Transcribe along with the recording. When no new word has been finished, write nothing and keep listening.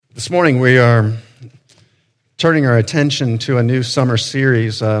This morning we are turning our attention to a new summer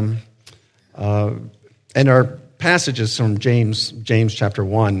series, and our passage is from James chapter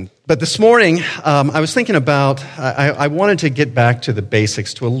 1. But this morning, I was thinking about, I wanted to get back to the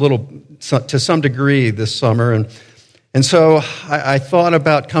basics to some degree this summer, and so I thought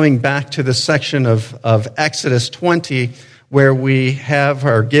about coming back to the section of Exodus 20 where we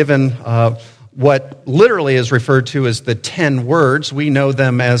are given what literally is referred to as the 10 words. We know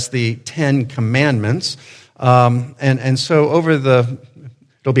them as the 10 commandments. And so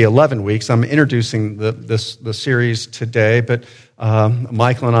it'll be 11 weeks. I'm introducing the series today, but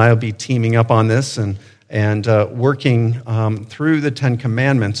Michael and I will be teaming up on this and working through the 10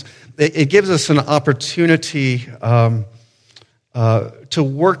 commandments. It gives us an opportunity to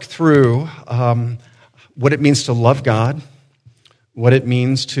work through what it means to love God, what it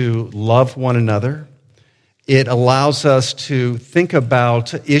means to love one another. It allows us to think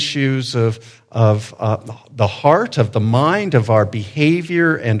about issues of the heart, of the mind, of our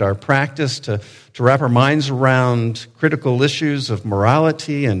behavior and our practice, to wrap our minds around critical issues of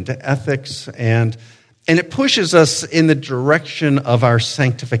morality and ethics, and it pushes us in the direction of our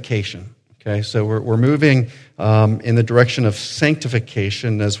sanctification. Okay, so we're moving in the direction of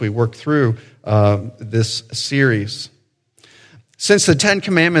sanctification as we work through this series. Since the Ten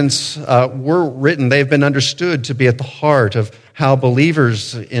Commandments were written, they've been understood to be at the heart of how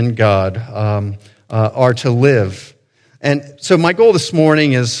believers in God are to live. And so my goal this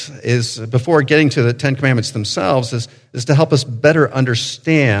morning is before getting to the Ten Commandments themselves, is to help us better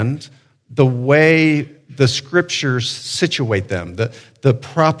understand the way the Scriptures situate them, the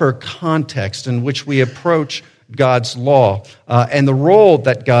proper context in which we approach God's law, and the role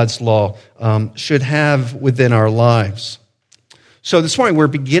that God's law should have within our lives. So this morning we're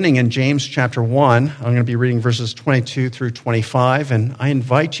beginning in James chapter 1. I'm going to be reading verses 22 through 25, and I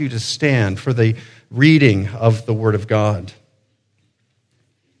invite you to stand for the reading of the Word of God.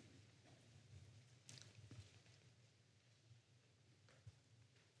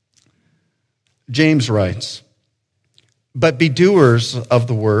 James writes, "But be doers of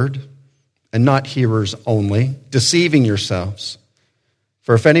the word, and not hearers only, deceiving yourselves.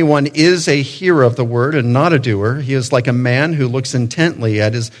 For if anyone is a hearer of the word and not a doer, he is like a man who looks intently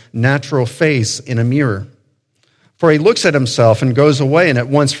at his natural face in a mirror. For he looks at himself and goes away and at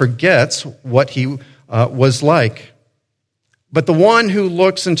once forgets what he was like. But the one who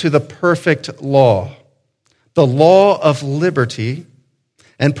looks into the perfect law, the law of liberty,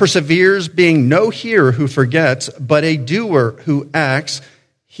 and perseveres, being no hearer who forgets, but a doer who acts,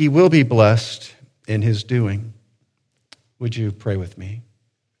 he will be blessed in his doing." Would you pray with me?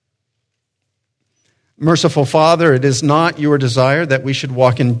 Merciful Father, it is not your desire that we should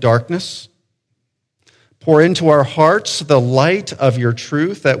walk in darkness. Pour into our hearts the light of your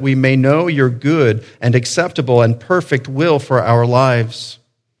truth, that we may know your good and acceptable and perfect will for our lives.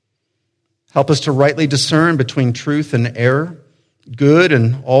 Help us to rightly discern between truth and error, good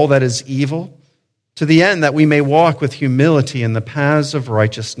and all that is evil, to the end that we may walk with humility in the paths of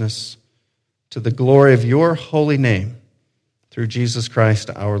righteousness, to the glory of your holy name, through Jesus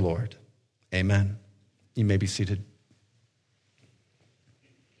Christ our Lord. Amen. You may be seated.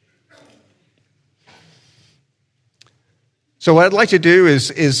 So what I'd like to do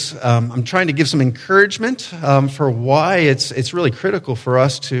is I'm trying to give some encouragement for why it's really critical for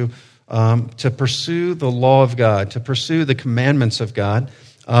us to pursue the law of God, to pursue the commandments of God,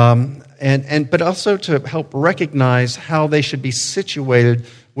 but also to help recognize how they should be situated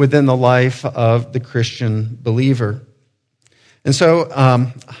within the life of the Christian believer. And so,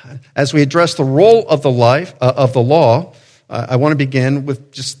 as we address the role of the law, I want to begin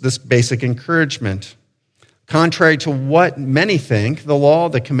with just this basic encouragement. Contrary to what many think, the law,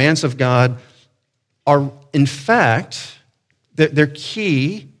 the commands of God, are in fact they're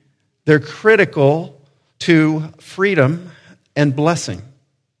key, they're critical to freedom and blessing.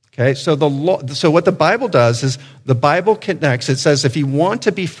 Okay, so what the Bible does is the Bible connects. It says if you want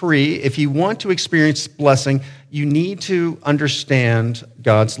to be free, if you want to experience blessing, you need to understand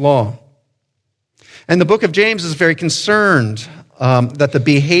God's law. And the book of James is very concerned that the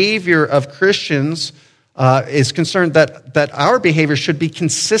behavior of Christians is concerned that our behavior should be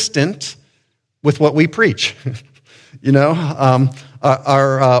consistent with what we preach.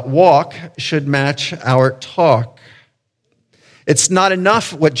 Our walk should match our talk. It's not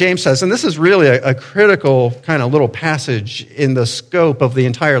enough what James says, and this is really a critical kind of little passage in the scope of the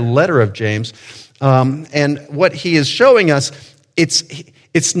entire letter of James. And what he is showing us,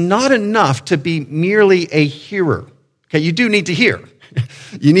 it's not enough to be merely a hearer. Okay, you do need to hear.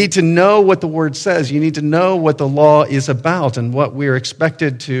 You need to know what the Word says. You need to know what the law is about and what we're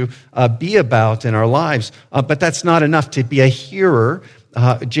expected to be about in our lives. But that's not enough to be a hearer.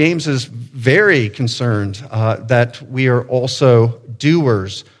 James is very concerned that we are also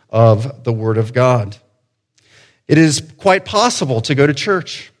doers of the Word of God. It is quite possible to go to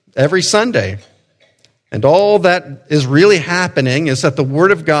church every Sunday, and all that is really happening is that the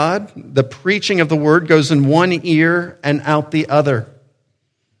Word of God, the preaching of the Word, goes in one ear and out the other.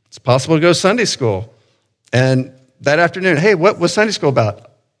 It's possible to go to Sunday school, and that afternoon, hey, what was Sunday school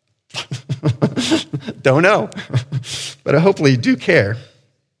about? Don't know, but hopefully you do care.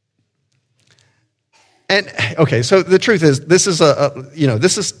 And okay, so the truth is, this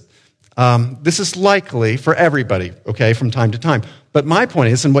is likely for everybody, okay, from time to time. But my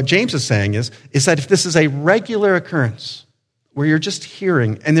point is, and what James is saying is that if this is a regular occurrence where you're just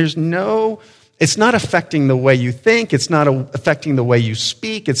hearing and it's not affecting the way you think, it's not affecting the way you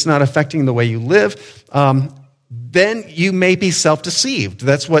speak, it's not affecting the way you live, then you may be self-deceived.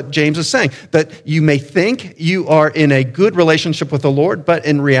 That's what James is saying, that you may think you are in a good relationship with the Lord, but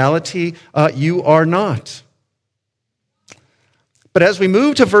in reality, you are not. But as we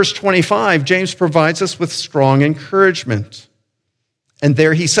move to verse 25, James provides us with strong encouragement. And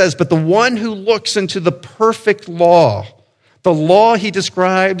there he says, but the one who looks into the perfect law, the law he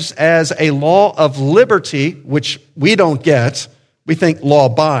describes as a law of liberty, which we don't get. We think law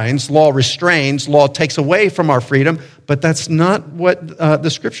binds, law restrains, law takes away from our freedom, but that's not what the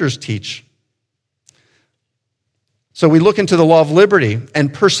scriptures teach. So we look into the law of liberty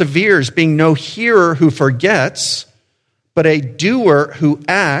and perseveres, being no hearer who forgets, but a doer who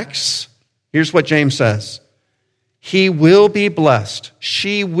acts. Here's what James says. He will be blessed.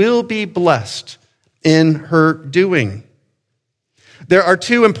 She will be blessed in her doing. There are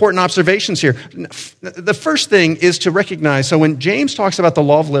two important observations here. The first thing is to recognize, so when James talks about the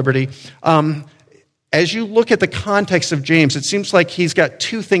law of liberty, as you look at the context of James, it seems like he's got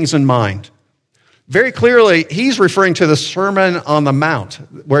two things in mind. Very clearly, he's referring to the Sermon on the Mount,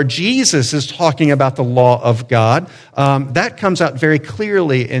 where Jesus is talking about the law of God. That comes out very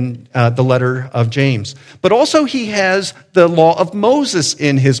clearly in the letter of James. But also he has the law of Moses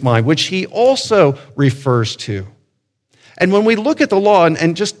in his mind, which he also refers to. And when we look at the law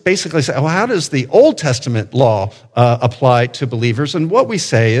and just basically say, well, how does the Old Testament law apply to believers? And what we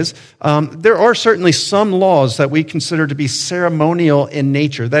say is there are certainly some laws that we consider to be ceremonial in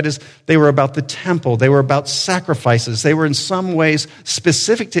nature. That is, they were about the temple. They were about sacrifices. They were in some ways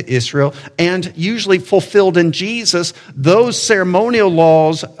specific to Israel and usually fulfilled in Jesus. Those ceremonial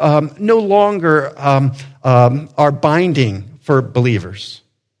laws no longer are binding for believers.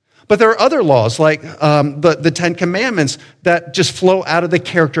 But there are other laws like the Ten Commandments that just flow out of the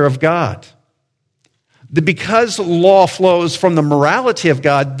character of God. Because law flows from the morality of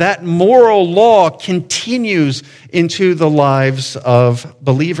God, that moral law continues into the lives of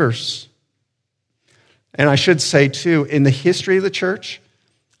believers. And I should say, too, in the history of the church,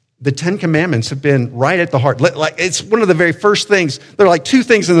 the Ten Commandments have been right at the heart. Like it's one of the very first things. There are like two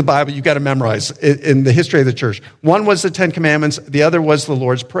things in the Bible you've got to memorize in the history of the church. One was the Ten Commandments. The other was the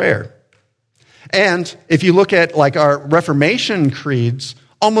Lord's Prayer. And if you look at like our Reformation creeds,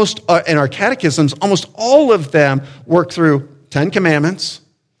 and our catechisms, almost all of them work through Ten Commandments,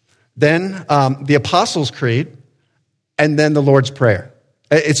 then the Apostles' Creed, and then the Lord's Prayer.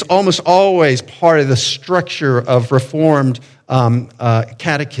 It's almost always part of the structure of Reformed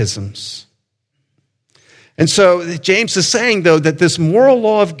catechisms. And so James is saying, though, that this moral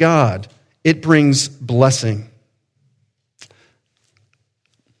law of God, it brings blessing.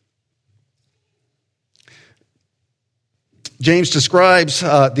 James describes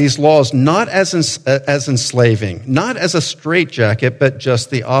these laws not as enslaving, not as a straitjacket, but just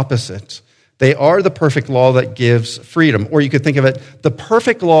the opposite. They are the perfect law that gives freedom. Or you could think of it, the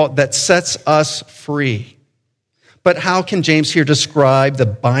perfect law that sets us free. But how can James here describe the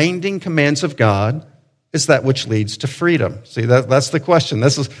binding commands of God as that which leads to freedom? See, that's the question.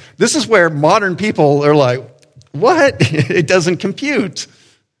 This is where modern people are like, what? It doesn't compute.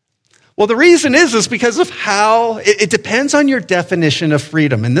 Well, the reason is because of how it depends on your definition of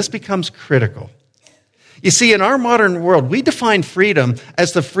freedom, and this becomes critical. You see, in our modern world, we define freedom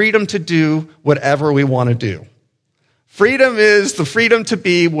as the freedom to do whatever we want to do. Freedom is the freedom to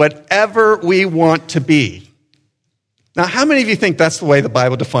be whatever we want to be. Now, how many of you think that's the way the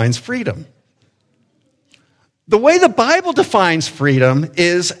Bible defines freedom? The way the Bible defines freedom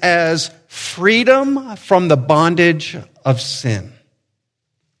is as freedom from the bondage of sin.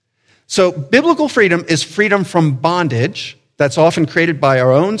 So biblical freedom is freedom from bondage that's often created by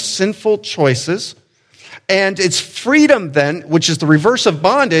our own sinful choices. And it's freedom then, which is the reverse of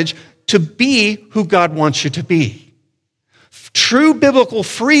bondage, to be who God wants you to be. True biblical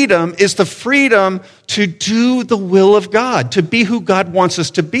freedom is the freedom to do the will of God, to be who God wants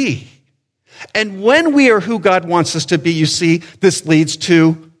us to be. And when we are who God wants us to be, you see, this leads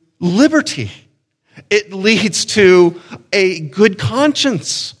to liberty. It leads to a good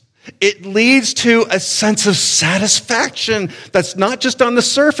conscience. It leads to a sense of satisfaction that's not just on the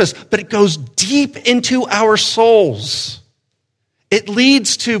surface, but it goes deep into our souls. It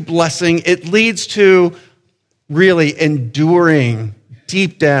leads to blessing. It leads to really enduring,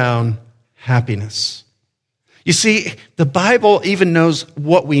 deep down happiness. You see, the Bible even knows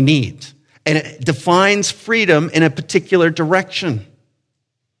what we need, and it defines freedom in a particular direction.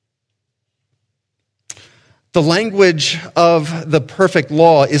 The language of the perfect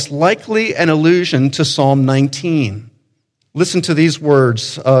law is likely an allusion to Psalm 19. Listen to these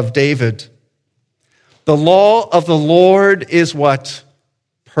words of David. The law of the Lord is what?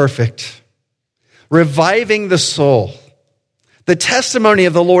 Perfect, reviving the soul. The testimony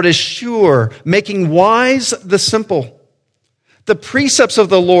of the Lord is sure, making wise the simple. The precepts of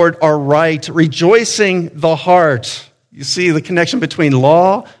the Lord are right, rejoicing the heart. You see the connection between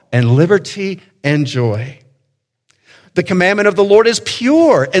law and liberty and joy. The commandment of the Lord is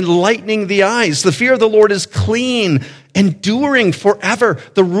pure, enlightening the eyes. The fear of the Lord is clean, enduring forever.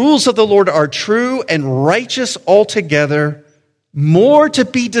 The rules of the Lord are true and righteous altogether, more to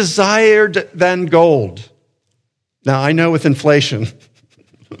be desired than gold. Now, I know with inflation,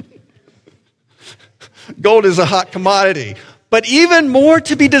 gold is a hot commodity, but even more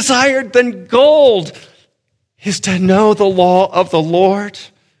to be desired than gold is to know the law of the Lord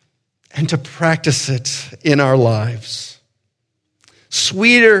and to practice it in our lives.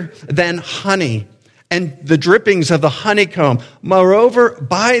 Sweeter than honey and the drippings of the honeycomb. Moreover,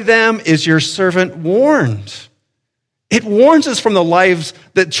 by them is your servant warned. It warns us from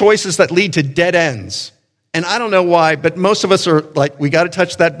the choices that lead to dead ends. And I don't know why, but most of us are like, we got to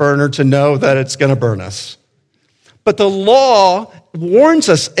touch that burner to know that it's going to burn us. But the law warns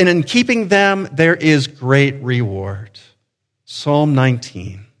us, and in keeping them, there is great reward. Psalm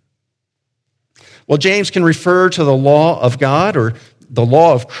 19. Well, James can refer to the law of God or the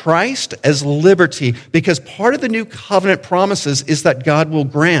law of Christ as liberty because part of the new covenant promises is that God will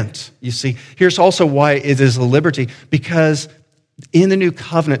grant. You see, here's also why it is a liberty, because in the new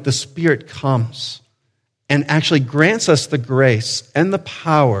covenant, the Spirit comes and actually grants us the grace and the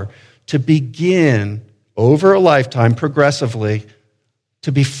power to begin over a lifetime progressively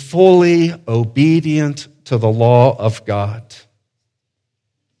to be fully obedient to the law of God.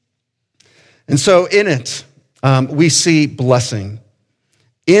 And so in it, we see blessing.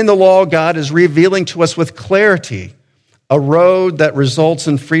 In the law, God is revealing to us with clarity a road that results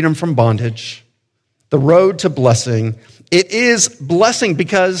in freedom from bondage, the road to blessing. It is blessing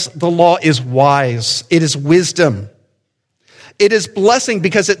because the law is wise. It is wisdom. It is blessing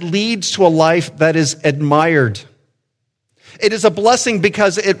because it leads to a life that is admired. It is a blessing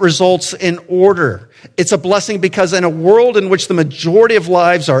because it results in order. It's a blessing because in a world in which the majority of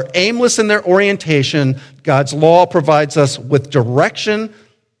lives are aimless in their orientation, God's law provides us with direction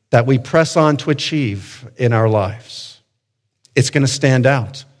that we press on to achieve in our lives. It's going to stand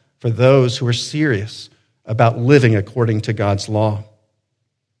out for those who are serious about living according to God's law.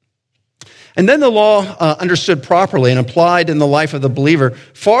 And then the law, understood properly and applied in the life of the believer,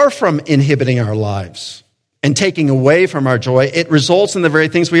 far from inhibiting our lives and taking away from our joy, it results in the very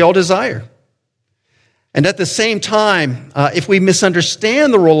things we all desire. And at the same time, if we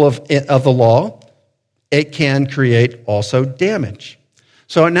misunderstand the role of the law, it can create also damage.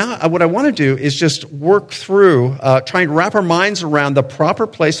 So now what I want to do is just work through trying to wrap our minds around the proper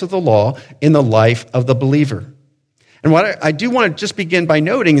place of the law in the life of the believer. And what I do want to just begin by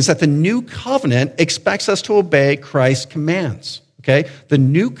noting is that the new covenant expects us to obey Christ's commands. Okay? The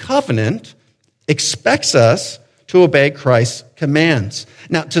new covenant expects us to obey Christ's commands.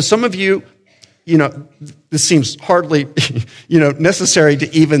 Now, to some of you, this seems hardly, necessary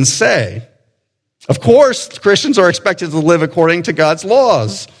to even say. Of course, Christians are expected to live according to God's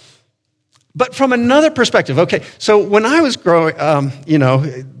laws. But from another perspective, okay, so when I was growing,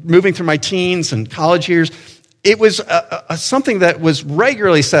 moving through my teens and college years, it was something that was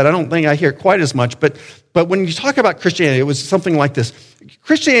regularly said. I don't think I hear it quite as much, but when you talk about Christianity, it was something like this.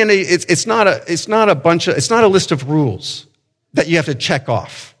 Christianity, it's not a list of rules that you have to check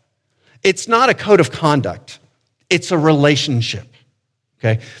off. It's not a code of conduct. It's a relationship.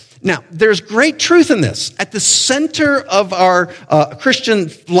 Okay? Now, there's great truth in this. At the center of our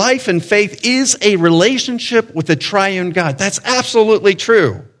Christian life and faith is a relationship with the triune God. That's absolutely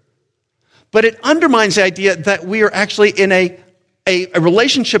true. but it undermines the idea that we are actually in a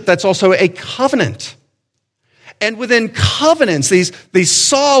relationship that's also a covenant. And within covenants, these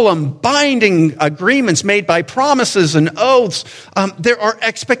solemn, binding agreements made by promises and oaths, there are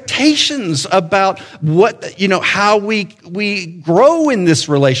expectations about how we grow in this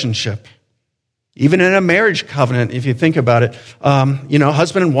relationship. Even in a marriage covenant, if you think about it,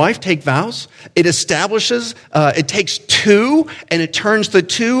 husband and wife take vows. It establishes, it takes two, and it turns the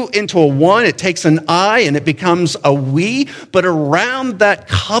two into a one. It takes an I, and it becomes a we. But around that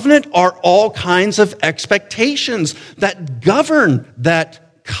covenant are all kinds of expectations that govern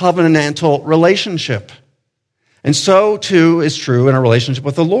that covenantal relationship. And so, too, is true in our relationship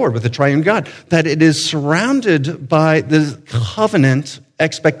with the Lord, with the triune God, that it is surrounded by the covenant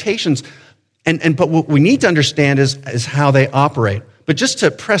expectations. But what we need to understand is how they operate. But just to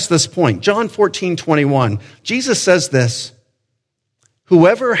press this point, John 14:21, Jesus says this,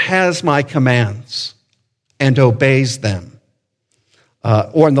 "Whoever has my commands and obeys them,"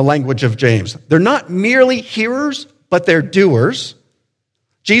 or in the language of James, they're not merely hearers, but they're doers.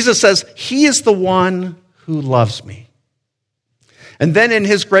 Jesus says, "He is the one who loves me." And then in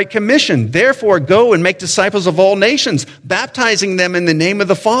his great commission, "Therefore go and make disciples of all nations, baptizing them in the name of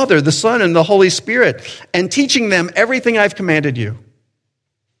the Father, the Son, and the Holy Spirit, and teaching them everything I've commanded you."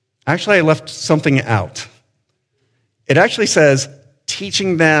 Actually, I left something out. It actually says,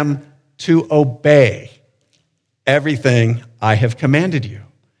 teaching them to obey everything I have commanded you.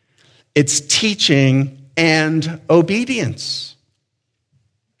 It's teaching and obedience.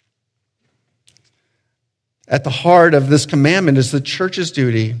 At the heart of this commandment is the church's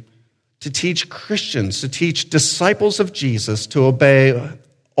duty to teach Christians, to teach disciples of Jesus to obey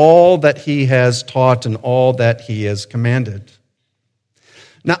all that he has taught and all that he has commanded.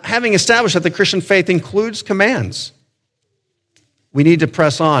 Now, having established that the Christian faith includes commands, we need to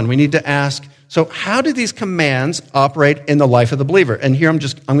press on. We need to ask, so how do these commands operate in the life of the believer? And here I'm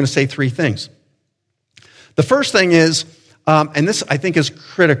going to say three things. The first thing is, and this, I think, is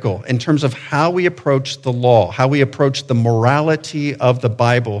critical in terms of how we approach the law, how we approach the morality of the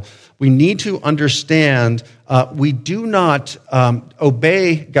Bible. We need to understand we do not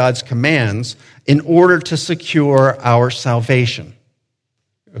obey God's commands in order to secure our salvation.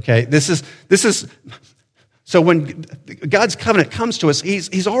 Okay, this is so when God's covenant comes to us,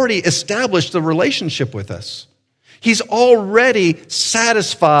 He's already established the relationship with us. He's already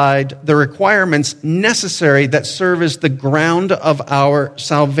satisfied the requirements necessary that serve as the ground of our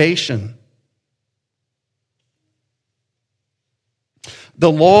salvation.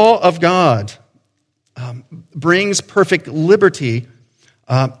 The law of God brings perfect liberty,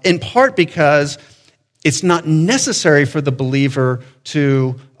 in part because it's not necessary for the believer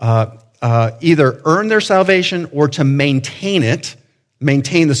to either earn their salvation or to maintain it,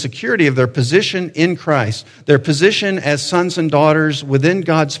 maintain the security of their position in Christ, their position as sons and daughters within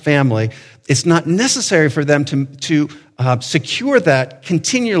God's family. It's not necessary for them to secure that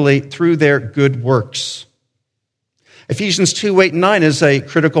continually through their good works. Ephesians 2:8-9 is a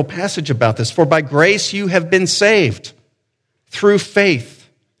critical passage about this. "For by grace you have been saved through faith,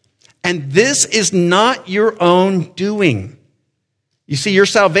 and this is not your own doing." You see, your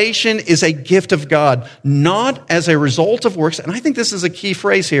salvation is a gift of God, not as a result of works, and I think this is a key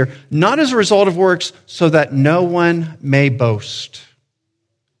phrase here, not as a result of works so that no one may boast.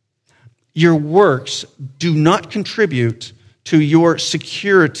 Your works do not contribute to your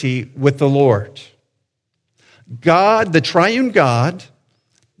security with the Lord. God, the triune God,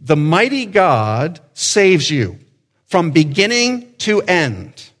 the mighty God, saves you from beginning to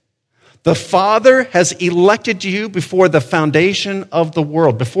end. The Father has elected you before the foundation of the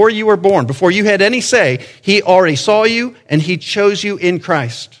world. Before you were born, before you had any say, He already saw you and He chose you in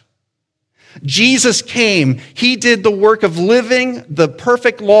Christ. Jesus came. He did the work of living the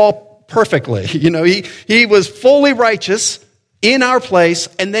perfect law perfectly. He was fully righteous in our place,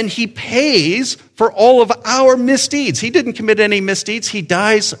 and then He pays for all of our misdeeds. He didn't commit any misdeeds. He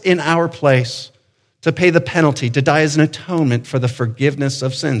dies in our place to pay the penalty, to die as an atonement for the forgiveness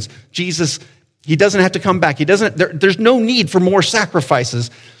of sins. Jesus, He doesn't have to come back. There's no need for more sacrifices.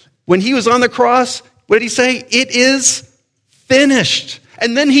 When He was on the cross, what did He say? It is finished.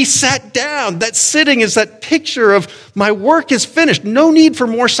 And then He sat down. That sitting is that picture of my work is finished. No need for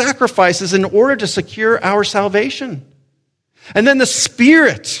more sacrifices in order to secure our salvation. And then the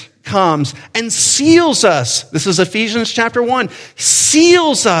Spirit comes and seals us. This is Ephesians chapter 1.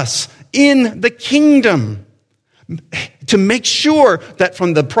 Seals us in the kingdom to make sure that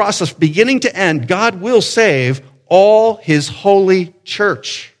from the process beginning to end, God will save all His holy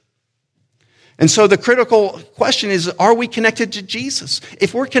church. And so the critical question is, are we connected to Jesus?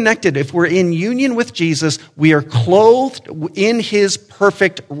 If we're connected, if we're in union with Jesus, we are clothed in his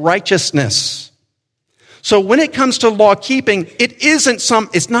perfect righteousness. So when it comes to law keeping,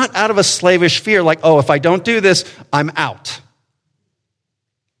 it's not out of a slavish fear like, oh, if I don't do this, I'm out.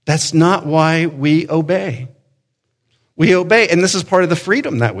 That's not why we obey. We obey, and this is part of the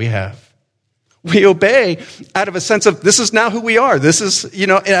freedom that we have. We obey out of a sense of, this is now who we are. This is,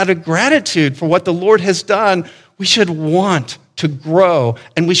 out of gratitude for what the Lord has done. We should want to grow,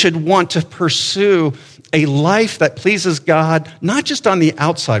 and we should want to pursue a life that pleases God, not just on the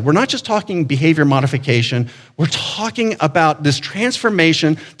outside. We're not just talking behavior modification. We're talking about this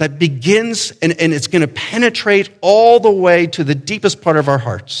transformation that begins, and it's going to penetrate all the way to the deepest part of our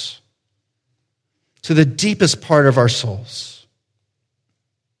hearts, to the deepest part of our souls.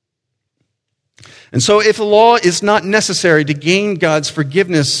 And so if the law is not necessary to gain God's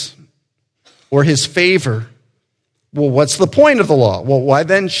forgiveness or his favor, well, what's the point of the law? Well, why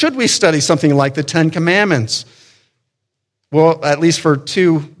then should we study something like the Ten Commandments? Well, at least for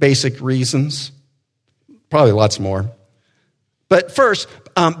two basic reasons. Probably lots more. But first,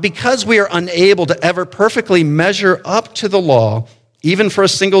 because we are unable to ever perfectly measure up to the law, even for a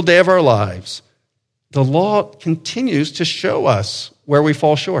single day of our lives, the law continues to show us where we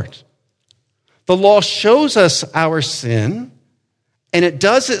fall short. The law shows us our sin, and it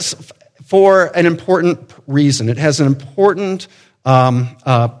does it for an important reason. It has an important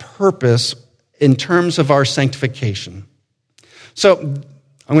purpose in terms of our sanctification. So I'm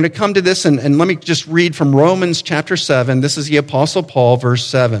going to come to this, and let me just read from Romans chapter 7. This is the Apostle Paul, verse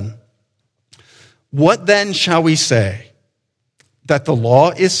 7. What then shall we say? That the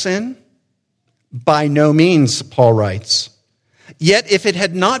law is sin? By no means, Paul writes. Yet if it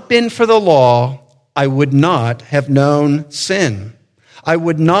had not been for the law, I would not have known sin. I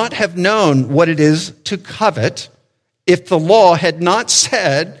would not have known what it is to covet if the law had not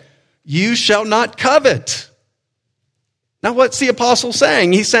said, you shall not covet. Now, what's the apostle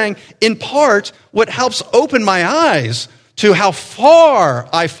saying? He's saying, in part, what helps open my eyes to how far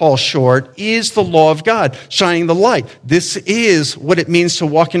I fall short is the law of God, shining the light. This is what it means to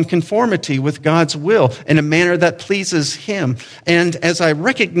walk in conformity with God's will in a manner that pleases him. And as I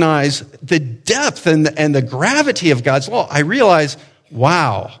recognize the depth and the gravity of God's law, I realize,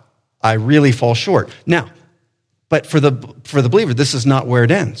 wow, I really fall short. Now, but for the believer, this is not where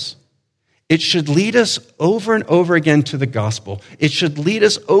it ends. It should lead us over and over again to the gospel. It should lead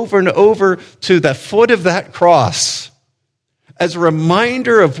us over and over to the foot of that cross as a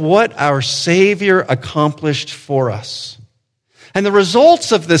reminder of what our Savior accomplished for us. And the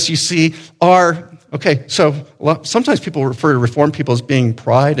results of this, you see, are, sometimes people refer to Reformed people as being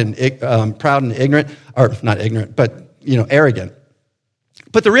proud and ignorant, or not ignorant, but, arrogant.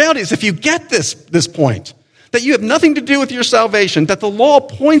 But the reality is, if you get this point, that you have nothing to do with your salvation, that the law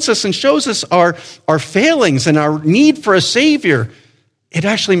points us and shows us our failings and our need for a Savior, it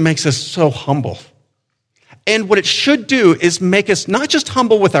actually makes us so humble. And what it should do is make us not just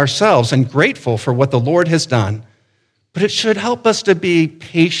humble with ourselves and grateful for what the Lord has done, but it should help us to be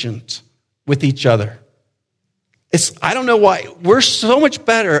patient with each other. I don't know why, we're so much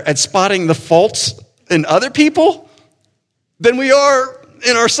better at spotting the faults in other people than we are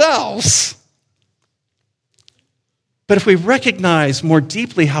in ourselves. But if we recognize more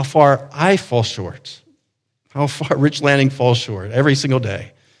deeply how far I fall short, how far Rich Lanning falls short every single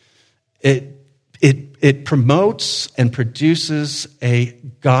day, it promotes and produces a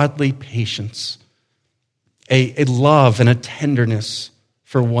godly patience, a love and a tenderness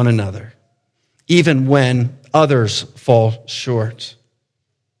for one another, even when others fall short.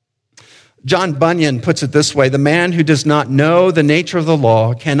 John Bunyan puts it this way: the man who does not know the nature of the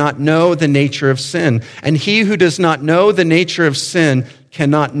law cannot know the nature of sin, and he who does not know the nature of sin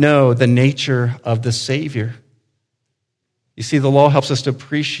cannot know the nature of the Savior. You see, the law helps us to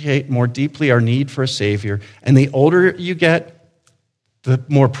appreciate more deeply our need for a Savior, and the older you get, the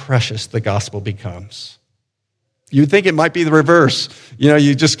more precious the gospel becomes. You'd think it might be the reverse.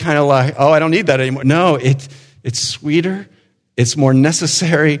 You just kind of like, oh, I don't need that anymore. No, it's sweeter, it's more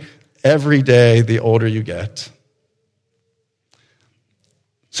necessary every day the older you get.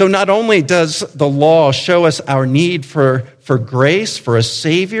 So not only does the law show us our need for grace, for a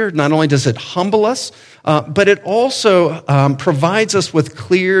Savior, not only does it humble us, but it also provides us with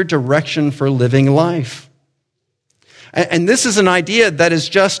clear direction for living life. And this is an idea that is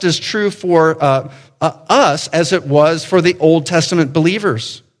just as true for us as it was for the Old Testament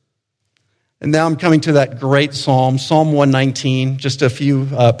believers. And now I'm coming to that great psalm, Psalm 119, just a few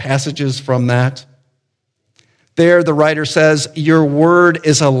passages from that. There, the writer says, your word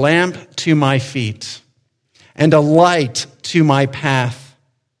is a lamp to my feet and a light to my path.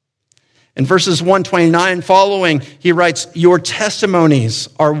 In verses 129 and following, he writes, your testimonies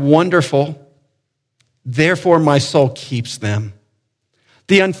are wonderful. Therefore, my soul keeps them.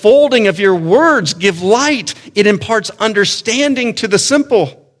 The unfolding of your words give light. It imparts understanding to the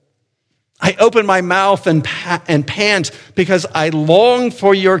simple. I open my mouth and pant because I long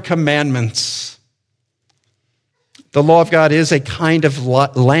for your commandments. The law of God is a kind of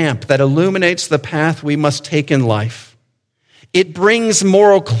lamp that illuminates the path we must take in life. It brings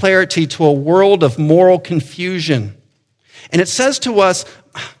moral clarity to a world of moral confusion. And it says to us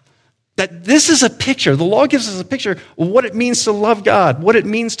that this is a picture. The law gives us a picture of what it means to love God, what it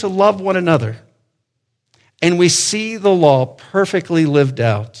means to love one another. And we see the law perfectly lived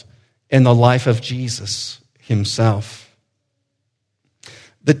out in the life of Jesus himself.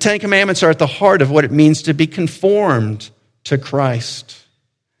 The Ten Commandments are at the heart of what it means to be conformed to Christ.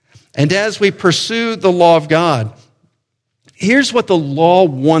 And as we pursue the law of God, here's what the law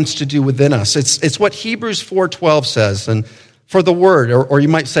wants to do within us. It's what Hebrews 4:12 says. And for the word, or you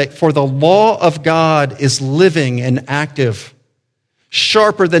might say, for the law of God is living and active,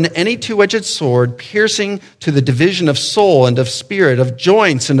 sharper than any two-edged sword, piercing to the division of soul and of spirit, of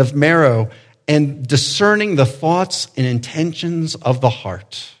joints and of marrow, and discerning the thoughts and intentions of the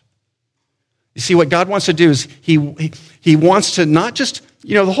heart. You see, what God wants to do is he wants to not just,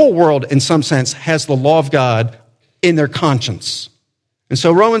 the whole world in some sense has the law of God in their conscience. And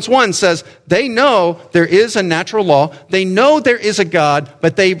so Romans 1 says they know there is a natural law. They know there is a God,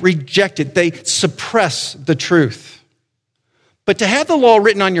 but they reject it. They suppress the truth. But to have the law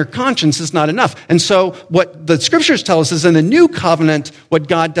written on your conscience is not enough. And so what the scriptures tell us is in the new covenant, what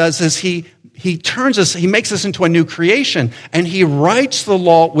God does is he turns us, he makes us into a new creation, and he writes the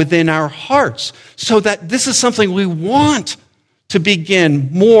law within our hearts so that this is something we want to begin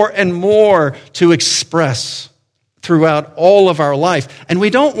more and more to express throughout all of our life. And we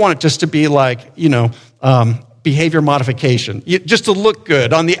don't want it just to be like, behavior modification, just to look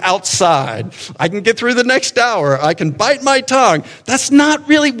good on the outside. I can get through the next hour. I can bite my tongue. That's not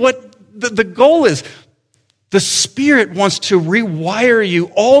really what the goal is. The Spirit wants to rewire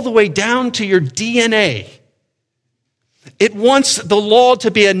you all the way down to your DNA. It wants the law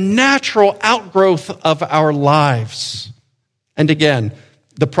to be a natural outgrowth of our lives. And again,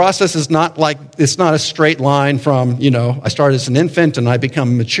 the process is not it's not a straight line from, I started as an infant and I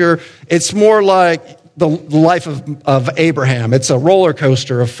become mature. It's more like the life of Abraham. It's a roller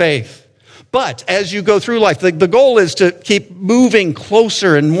coaster of faith. But as you go through life, the goal is to keep moving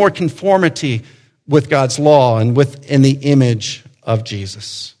closer and more conformity with God's law and in the image of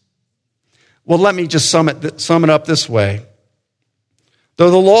Jesus. Well, let me just sum it up this way.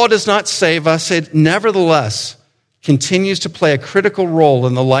 Though the law does not save us, it nevertheless continues to play a critical role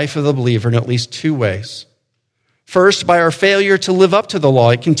in the life of the believer in at least two ways. First, by our failure to live up to the law,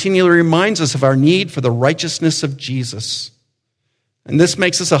 it continually reminds us of our need for the righteousness of Jesus. And this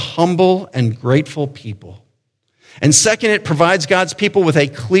makes us a humble and grateful people. And second, it provides God's people with a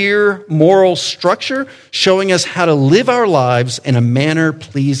clear moral structure, showing us how to live our lives in a manner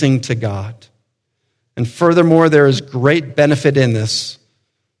pleasing to God. And furthermore, there is great benefit in this.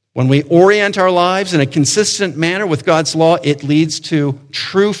 When we orient our lives in a consistent manner with God's law, it leads to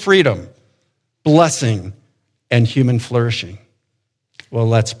true freedom, blessing, and human flourishing. Well,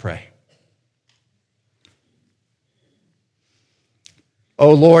 let's pray.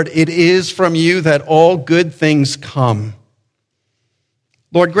 Oh Lord, it is from you that all good things come.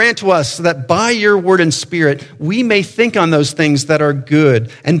 Lord, grant to us that by your word and spirit, we may think on those things that are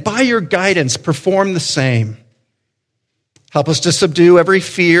good, and by your guidance, perform the same. Help us to subdue every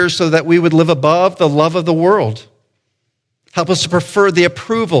fear so that we would live above the love of the world. Help us to prefer the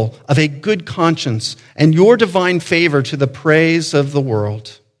approval of a good conscience and your divine favor to the praise of the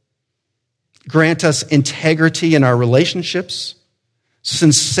world. Grant us integrity in our relationships,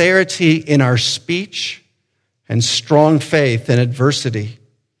 sincerity in our speech, and strong faith in adversity.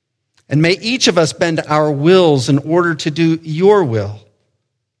 And may each of us bend our wills in order to do your will,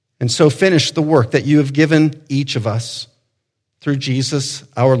 and so finish the work that you have given each of us through Jesus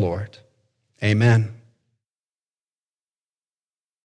our Lord. Amen.